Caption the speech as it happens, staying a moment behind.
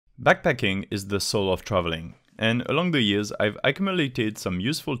Backpacking is the soul of traveling, and along the years I've accumulated some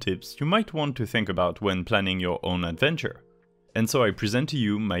useful tips you might want to think about when planning your own adventure. And so I present to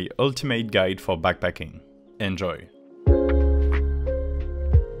you my ultimate guide for backpacking. Enjoy!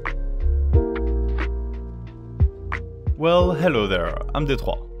 Well, hello there, I'm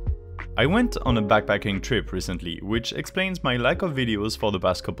Détroit. I went on a backpacking trip recently, which explains my lack of videos for the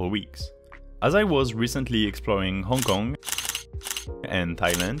past couple weeks. As I was recently exploring Hong Kong and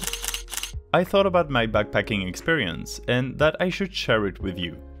Thailand, I thought about my backpacking experience and that I should share it with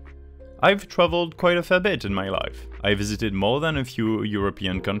you. I've traveled quite a fair bit in my life. I visited more than a few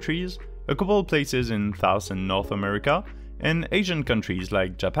European countries, a couple places in South and North America, and Asian countries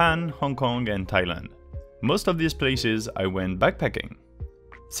like Japan, Hong Kong and Thailand. Most of these places I went backpacking.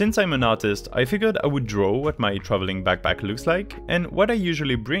 Since I'm an artist, I figured I would draw what my traveling backpack looks like and what I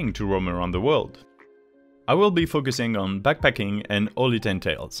usually bring to roam around the world. I will be focusing on backpacking and all it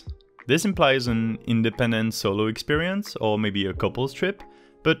entails. This implies an independent solo experience or maybe a couple's trip,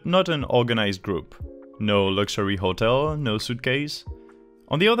 but not an organized group. No luxury hotel, no suitcase.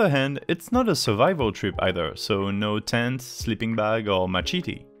 On the other hand, it's not a survival trip either, so no tent, sleeping bag or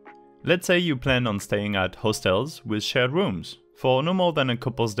machete. Let's say you plan on staying at hostels with shared rooms for no more than a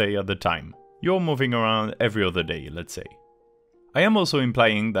couple's day at the time. You're moving around every other day, let's say. I am also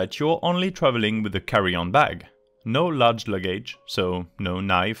implying that you're only traveling with a carry-on bag. No large luggage, so no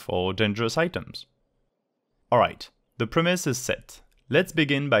knife or dangerous items. Alright, the premise is set. Let's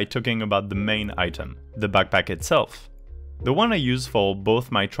begin by talking about the main item, the backpack itself. The one I use for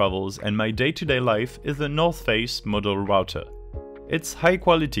both my travels and my day-to-day life is the North Face model router. It's high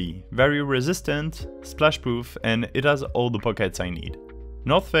quality, very resistant, splash-proof, and it has all the pockets I need.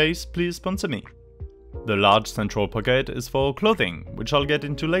 North Face, please sponsor me. The large central pocket is for clothing, which I'll get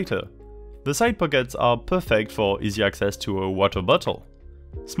into later. The side pockets are perfect for easy access to a water bottle.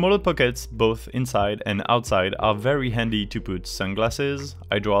 Smaller pockets, both inside and outside, are very handy to put sunglasses,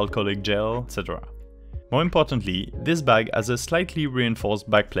 hydroalcoholic gel, etc. More importantly, this bag has a slightly reinforced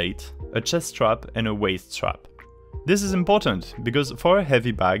backplate, a chest strap and a waist strap. This is important because for a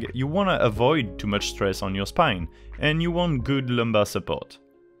heavy bag, you want to avoid too much stress on your spine and you want good lumbar support.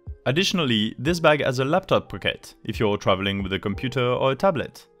 Additionally, this bag has a laptop pocket if you're traveling with a computer or a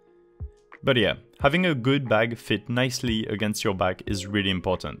tablet. But yeah, having a good bag fit nicely against your back is really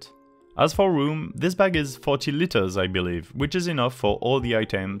important. As for room, this bag is 40 liters I believe, which is enough for all the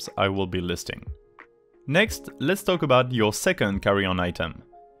items I will be listing. Next, let's talk about your second carry-on item.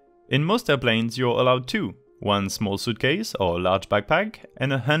 In most airplanes you're allowed two, one small suitcase or large backpack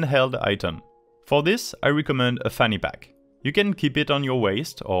and a handheld item. For this, I recommend a fanny pack. You can keep it on your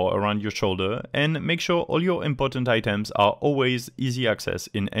waist or around your shoulder and make sure all your important items are always easy access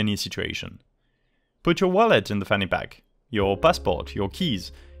in any situation. Put your wallet in the fanny pack, your passport, your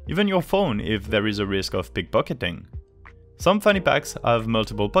keys, even your phone if there is a risk of pickpocketing. Some fanny packs have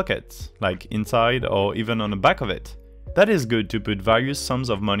multiple pockets, like inside or even on the back of it. That is good to put various sums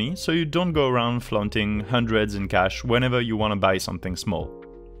of money so you don't go around flaunting hundreds in cash whenever you want to buy something small.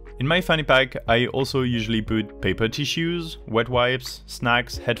 In my fanny pack, I also usually put paper tissues, wet wipes,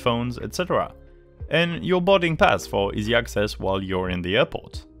 snacks, headphones, etc. And your boarding pass for easy access while you're in the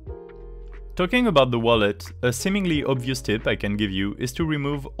airport. Talking about the wallet, a seemingly obvious tip I can give you is to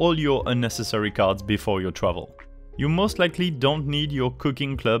remove all your unnecessary cards before your travel. You most likely don't need your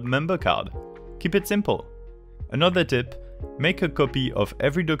cooking club member card. Keep it simple. Another tip, make a copy of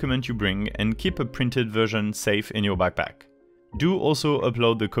every document you bring and keep a printed version safe in your backpack. Do also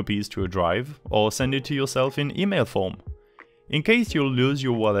upload the copies to a drive or send it to yourself in email form. In case you'll lose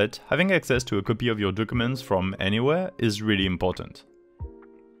your wallet, having access to a copy of your documents from anywhere is really important.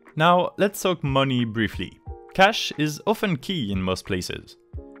 Now let's talk money briefly. Cash is often key in most places.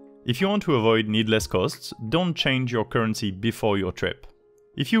 If you want to avoid needless costs, don't change your currency before your trip.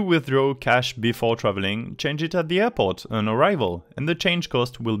 If you withdraw cash before traveling, change it at the airport on arrival and the change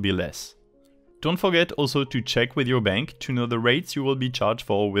cost will be less. Don't forget also to check with your bank to know the rates you will be charged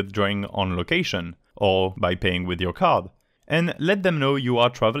for withdrawing on location or by paying with your card. And let them know you are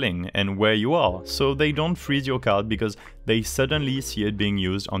traveling and where you are so they don't freeze your card because they suddenly see it being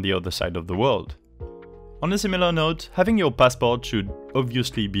used on the other side of the world. On a similar note, having your passport should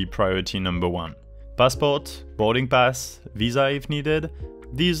obviously be priority number one. Passport, boarding pass, visa if needed,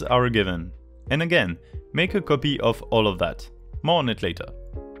 these are a given. And again, make a copy of all of that. More on it later.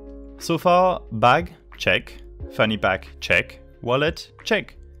 So far, bag, check, fanny pack, check, wallet,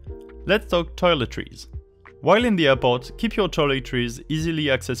 check. Let's talk toiletries. While in the airport, keep your toiletries easily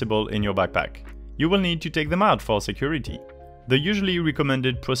accessible in your backpack. You will need to take them out for security. The usually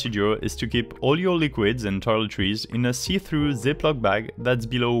recommended procedure is to keep all your liquids and toiletries in a see-through Ziploc bag that's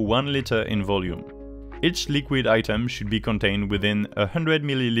below 1 liter in volume. Each liquid item should be contained within 100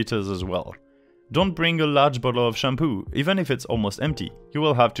 milliliters as well. Don't bring a large bottle of shampoo, even if it's almost empty, you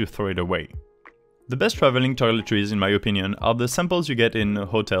will have to throw it away. The best traveling toiletries, in my opinion, are the samples you get in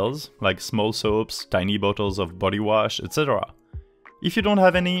hotels, like small soaps, tiny bottles of body wash, etc. If you don't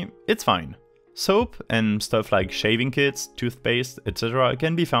have any, it's fine. Soap and stuff like shaving kits, toothpaste, etc.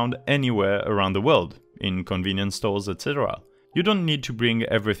 can be found anywhere around the world, in convenience stores, etc. You don't need to bring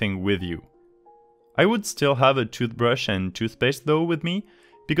everything with you. I would still have a toothbrush and toothpaste though with me,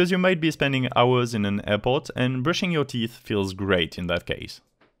 because you might be spending hours in an airport and brushing your teeth feels great in that case.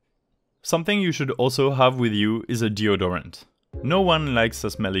 Something you should also have with you is a deodorant. No one likes a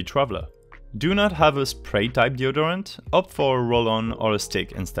smelly traveler. Do not have a spray type deodorant, opt for a roll-on or a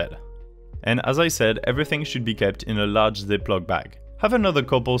stick instead. And as I said, everything should be kept in a large Ziploc bag. Have another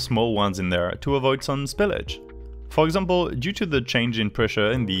couple small ones in there to avoid some spillage. For example, due to the change in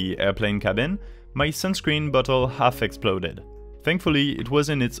pressure in the airplane cabin, my sunscreen bottle half exploded. Thankfully, it was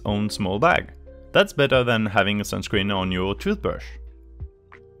in its own small bag. That's better than having a sunscreen on your toothbrush.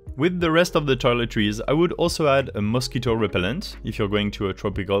 With the rest of the toiletries, I would also add a mosquito repellent if you're going to a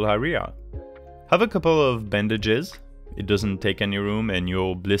tropical area. Have a couple of bandages, it doesn't take any room and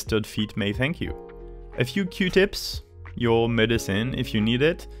your blistered feet may thank you. A few Q-tips, your medicine if you need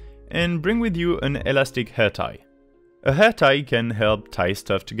it, and bring with you an elastic hair tie. A hair tie can help tie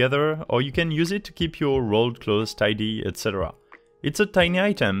stuff together, or you can use it to keep your rolled clothes tidy, etc. It's a tiny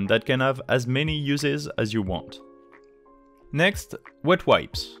item that can have as many uses as you want. Next, wet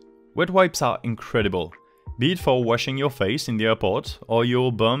wipes. Wet wipes are incredible, be it for washing your face in the airport, or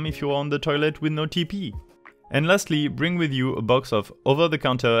your bum if you're on the toilet with no TP. And lastly, bring with you a box of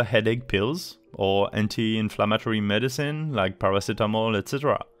over-the-counter headache pills, or anti-inflammatory medicine like paracetamol,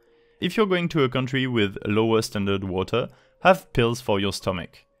 etc. If you're going to a country with lower standard water, have pills for your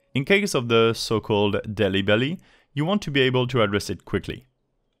stomach. In case of the so-called deli belly, you want to be able to address it quickly.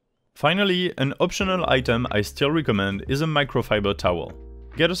 Finally, an optional item I still recommend is a microfiber towel.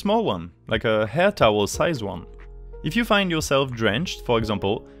 Get a small one, like a hair towel size one. If you find yourself drenched, for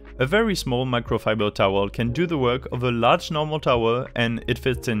example, a very small microfiber towel can do the work of a large normal towel and it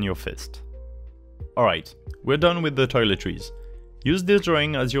fits in your fist. Alright, we're done with the toiletries. Use this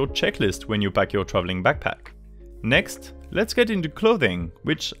drawing as your checklist when you pack your traveling backpack. Next, let's get into clothing,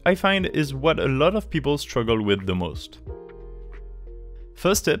 which I find is what a lot of people struggle with the most.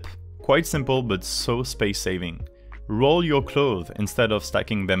 First tip, quite simple but so space saving. Roll your clothes instead of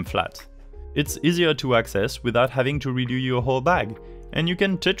stacking them flat. It's easier to access without having to redo your whole bag, and you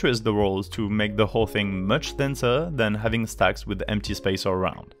can Tetris the rolls to make the whole thing much denser than having stacks with empty space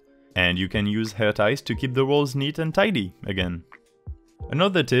around. And you can use hair ties to keep the rolls neat and tidy again.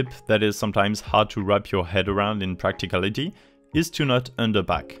 Another tip that is sometimes hard to wrap your head around in practicality is to not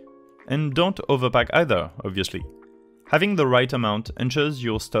underpack. And don't overpack either, obviously. Having the right amount ensures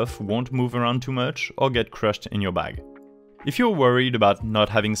your stuff won't move around too much or get crushed in your bag. If you're worried about not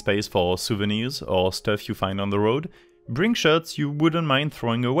having space for souvenirs or stuff you find on the road, bring shirts you wouldn't mind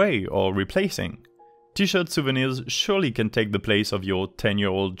throwing away or replacing. T-shirt souvenirs surely can take the place of your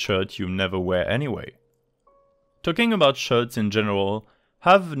 10-year-old shirt you never wear anyway. Talking about shirts in general,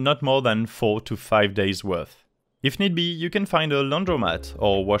 have not more than 4 to 5 days worth. If need be, you can find a laundromat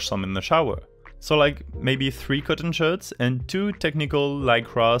or wash some in the shower. So like maybe 3 cotton shirts and 2 technical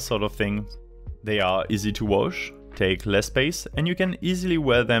lycra sort of things. They are easy to wash, take less space, and you can easily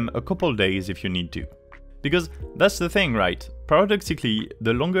wear them a couple days if you need to. Because that's the thing, right? Paradoxically,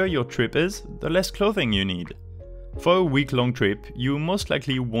 the longer your trip is, the less clothing you need. For a week-long trip, you most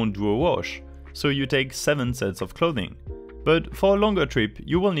likely won't do a wash, so you take 7 sets of clothing. But for a longer trip,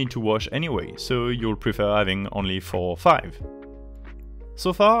 you will need to wash anyway, so you'll prefer having only 4 or 5.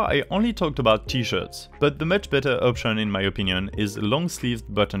 So far, I only talked about t-shirts, but the much better option in my opinion is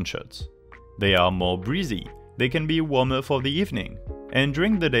long-sleeved button shirts. They are more breezy, they can be warmer for the evening, and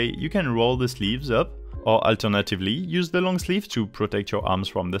during the day you can roll the sleeves up, or alternatively use the long sleeves to protect your arms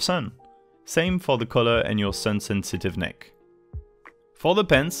from the sun. Same for the collar and your sun-sensitive neck. For the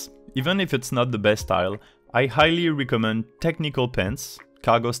pants, even if it's not the best style, I highly recommend technical pants,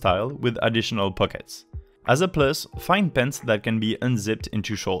 cargo style, with additional pockets. As a plus, find pants that can be unzipped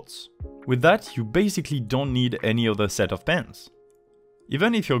into shorts. With that, you basically don't need any other set of pants.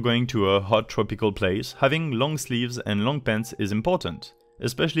 Even if you're going to a hot tropical place, having long sleeves and long pants is important,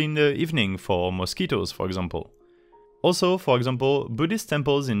 especially in the evening for mosquitoes, for example. Also, for example, Buddhist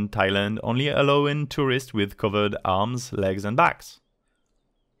temples in Thailand only allow in tourists with covered arms, legs and backs.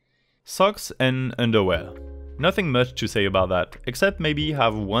 Socks and underwear. Nothing much to say about that, except maybe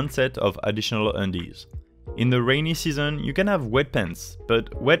have one set of additional undies. In the rainy season, you can have wet pants,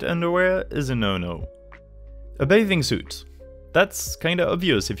 but wet underwear is a no-no. A bathing suit. That's kinda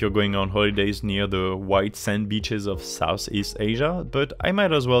obvious if you're going on holidays near the white sand beaches of Southeast Asia, but I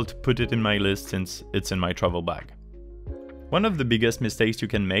might as well put it in my list since it's in my travel bag. One of the biggest mistakes you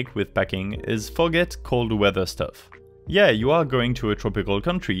can make with packing is forget cold weather stuff. Yeah, you are going to a tropical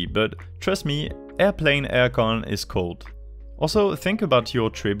country, but trust me, airplane aircon is cold. Also, think about your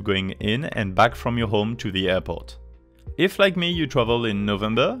trip going in and back from your home to the airport. If, like me, you travel in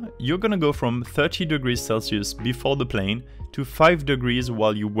November, you're gonna go from 30 degrees Celsius before the plane to 5 degrees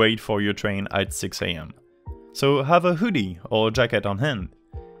while you wait for your train at 6 AM. So have a hoodie or jacket on hand.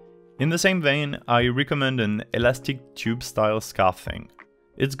 In the same vein, I recommend an elastic tube style scarf thing.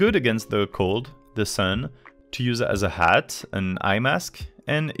 It's good against the cold, the sun, to use as a hat, an eye mask,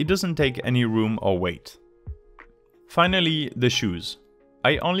 and it doesn't take any room or weight. Finally, the shoes.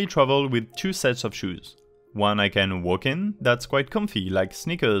 I only travel with 2 sets of shoes. One I can walk in, that's quite comfy, like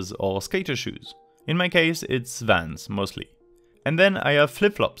sneakers or skater shoes. In my case, it's Vans, mostly. And then I have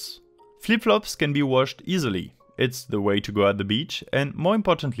flip-flops. Flip-flops can be washed easily. It's the way to go at the beach, and more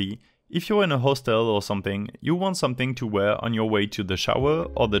importantly, if you're in a hostel or something, you want something to wear on your way to the shower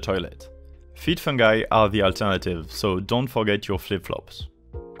or the toilet. Feet fungi are the alternative, so don't forget your flip-flops.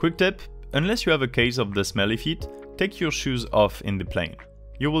 Quick tip, unless you have a case of the smelly feet, take your shoes off in the plane.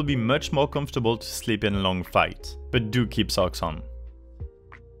 You will be much more comfortable to sleep in a long flight, but do keep socks on.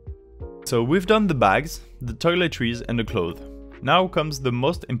 So we've done the bags, the toiletries and the clothes. Now comes the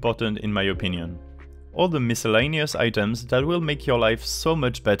most important in my opinion. All the miscellaneous items that will make your life so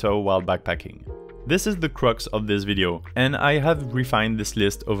much better while backpacking. This is the crux of this video, and I have refined this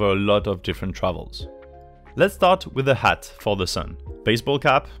list over a lot of different travels. Let's start with a hat for the sun. Baseball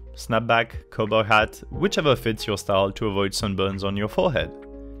cap, snapback, cowboy hat, whichever fits your style to avoid sunburns on your forehead.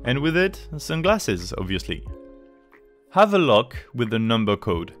 And with it, sunglasses, obviously. Have a lock with a number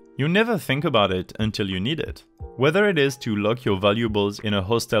code. You never think about it until you need it. Whether it is to lock your valuables in a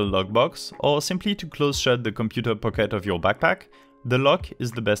hostel lockbox or simply to close shut the computer pocket of your backpack, the lock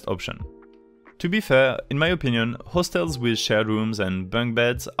is the best option. To be fair, in my opinion, hostels with shared rooms and bunk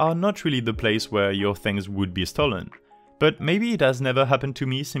beds are not really the place where your things would be stolen. But maybe it has never happened to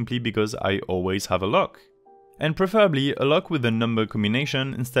me simply because I always have a lock. And preferably a lock with a number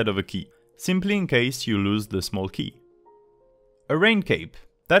combination instead of a key, simply in case you lose the small key. A rain cape.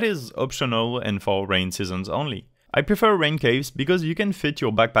 That is optional and for rain seasons only. I prefer rain capes because you can fit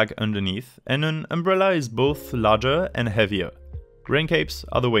your backpack underneath, and an umbrella is both larger and heavier. Rain capes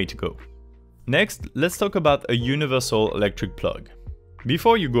are the way to go. Next, let's talk about a universal electric plug.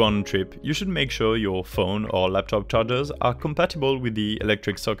 Before you go on a trip, you should make sure your phone or laptop chargers are compatible with the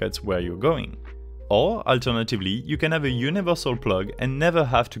electric sockets where you're going. Or, alternatively, you can have a universal plug and never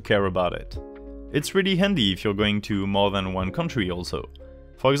have to care about it. It's really handy if you're going to more than one country also.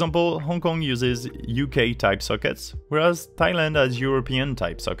 For example, Hong Kong uses UK type sockets, whereas Thailand has European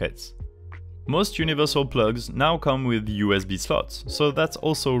type sockets. Most universal plugs now come with USB slots, so that's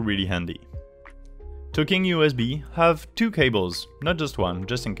also really handy. Talking USB, have 2 cables, not just one,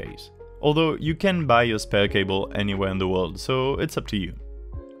 just in case. Although you can buy a spare cable anywhere in the world, so it's up to you.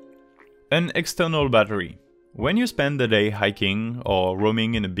 An external battery. When you spend the day hiking or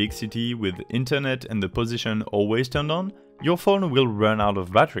roaming in a big city with internet and the position always turned on, your phone will run out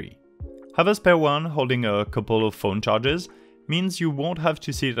of battery. Have a spare one holding a couple of phone chargers means you won't have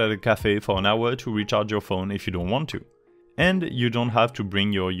to sit at a cafe for an hour to recharge your phone if you don't want to. And you don't have to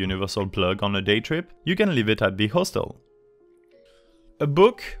bring your universal plug on a day trip, you can leave it at the hostel. A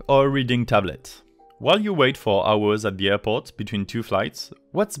book or a reading tablet. While you wait for hours at the airport between 2 flights,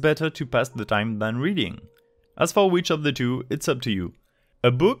 what's better to pass the time than reading? As for which of the two, it's up to you.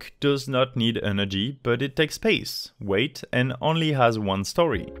 A book does not need energy, but it takes space, weight, and only has one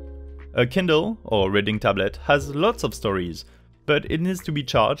story. A Kindle or reading tablet has lots of stories, but it needs to be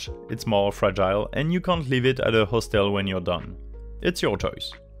charged, it's more fragile, and you can't leave it at a hostel when you're done. It's your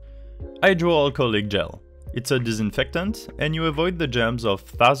choice. Hydroalcoholic gel. It's a disinfectant, and you avoid the germs of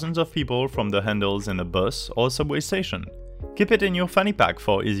thousands of people from the handles in a bus or subway station. Keep it in your fanny pack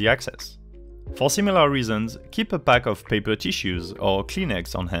for easy access. For similar reasons, keep a pack of paper tissues or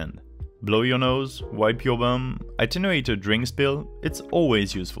Kleenex on hand. Blow your nose, wipe your bum, attenuate a drink spill, it's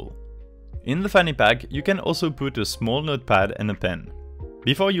always useful. In the fanny pack, you can also put a small notepad and a pen.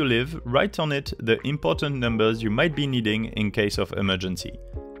 Before you leave, write on it the important numbers you might be needing in case of emergency.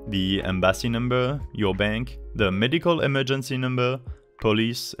 The embassy number, your bank, the medical emergency number,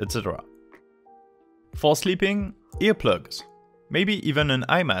 police, etc. For sleeping, earplugs. Maybe even an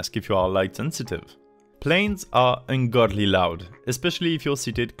eye mask if you are light sensitive. Planes are ungodly loud, especially if you're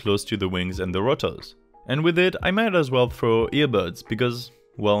seated close to the wings and the rotors. And with it, I might as well throw earbuds because,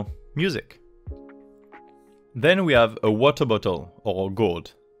 well, music. Then we have a water bottle, or gourd.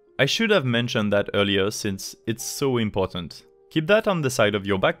 I should have mentioned that earlier since it's so important. Keep that on the side of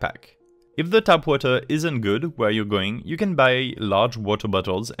your backpack. If the tap water isn't good where you're going, you can buy large water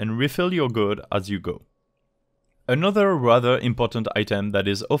bottles and refill your gourd as you go. Another rather important item that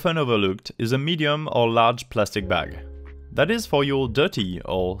is often overlooked is a medium or large plastic bag. That is for your dirty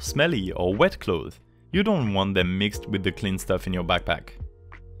or smelly or wet clothes. You don't want them mixed with the clean stuff in your backpack.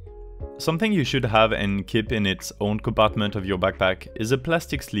 Something you should have and keep in its own compartment of your backpack is a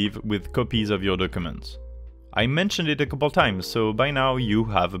plastic sleeve with copies of your documents. I mentioned it a couple times, so by now you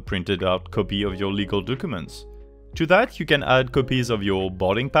have a printed out copy of your legal documents. To that you can add copies of your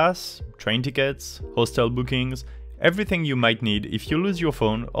boarding pass, train tickets, hostel bookings, everything you might need if you lose your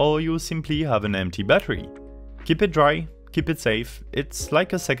phone or you simply have an empty battery. Keep it dry, keep it safe, it's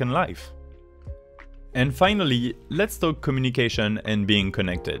like a second life. And finally, let's talk communication and being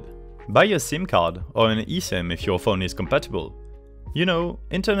connected. Buy a SIM card or an eSIM if your phone is compatible. You know,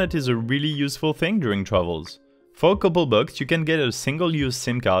 internet is a really useful thing during travels. For a couple bucks, you can get a single-use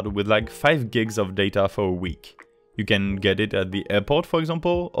SIM card with like 5 gigs of data for a week. You can get it at the airport, for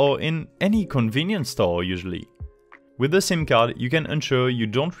example, or in any convenience store usually. With the SIM card, you can ensure you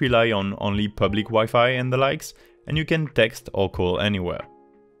don't rely on only public Wi-Fi and the likes, and you can text or call anywhere.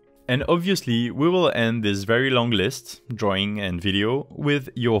 And obviously, we will end this very long list, drawing and video, with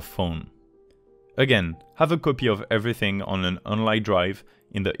your phone. Again, have a copy of everything on an online drive,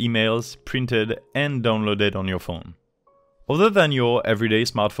 in the emails, printed and downloaded on your phone. Other than your everyday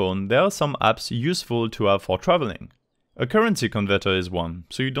smartphone, there are some apps useful to have for traveling. A currency converter is one,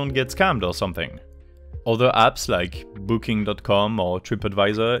 so you don't get scammed or something. Other apps like Booking.com or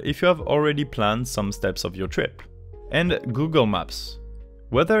TripAdvisor if you have already planned some steps of your trip. And Google Maps.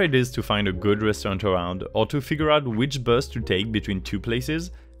 Whether it is to find a good restaurant around or to figure out which bus to take between two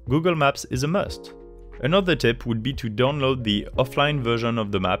places, Google Maps is a must. Another tip would be to download the offline version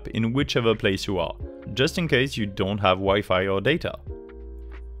of the map in whichever place you are, just in case you don't have Wi-Fi or data.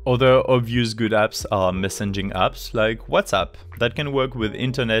 Other obvious good apps are messaging apps like WhatsApp that can work with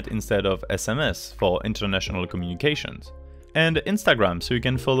internet instead of SMS for international communications, and Instagram so you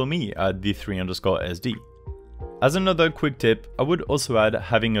can follow me at the3_SD. As another quick tip, I would also add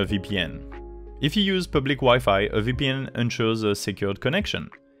having a VPN. If you use public Wi-Fi, a VPN ensures a secured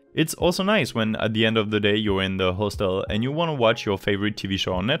connection. It's also nice when at the end of the day you're in the hostel and you want to watch your favorite TV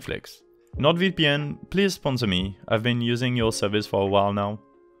show on Netflix. NordVPN, please sponsor me, I've been using your service for a while now.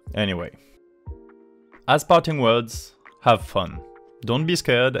 Anyway. As parting words, have fun. Don't be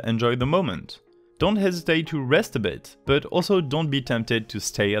scared, enjoy the moment. Don't hesitate to rest a bit, but also don't be tempted to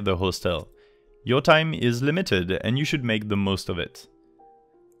stay at the hostel. Your time is limited and you should make the most of it.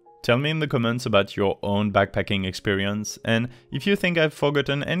 Tell me in the comments about your own backpacking experience and if you think I've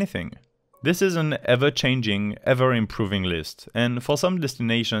forgotten anything. This is an ever-changing, ever-improving list, and for some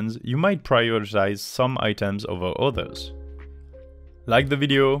destinations you might prioritize some items over others. Like the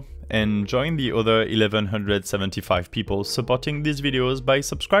video and join the other 1175 people supporting these videos by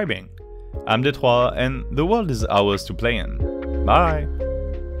subscribing. I'm Detroit and the world is ours to play in. Bye!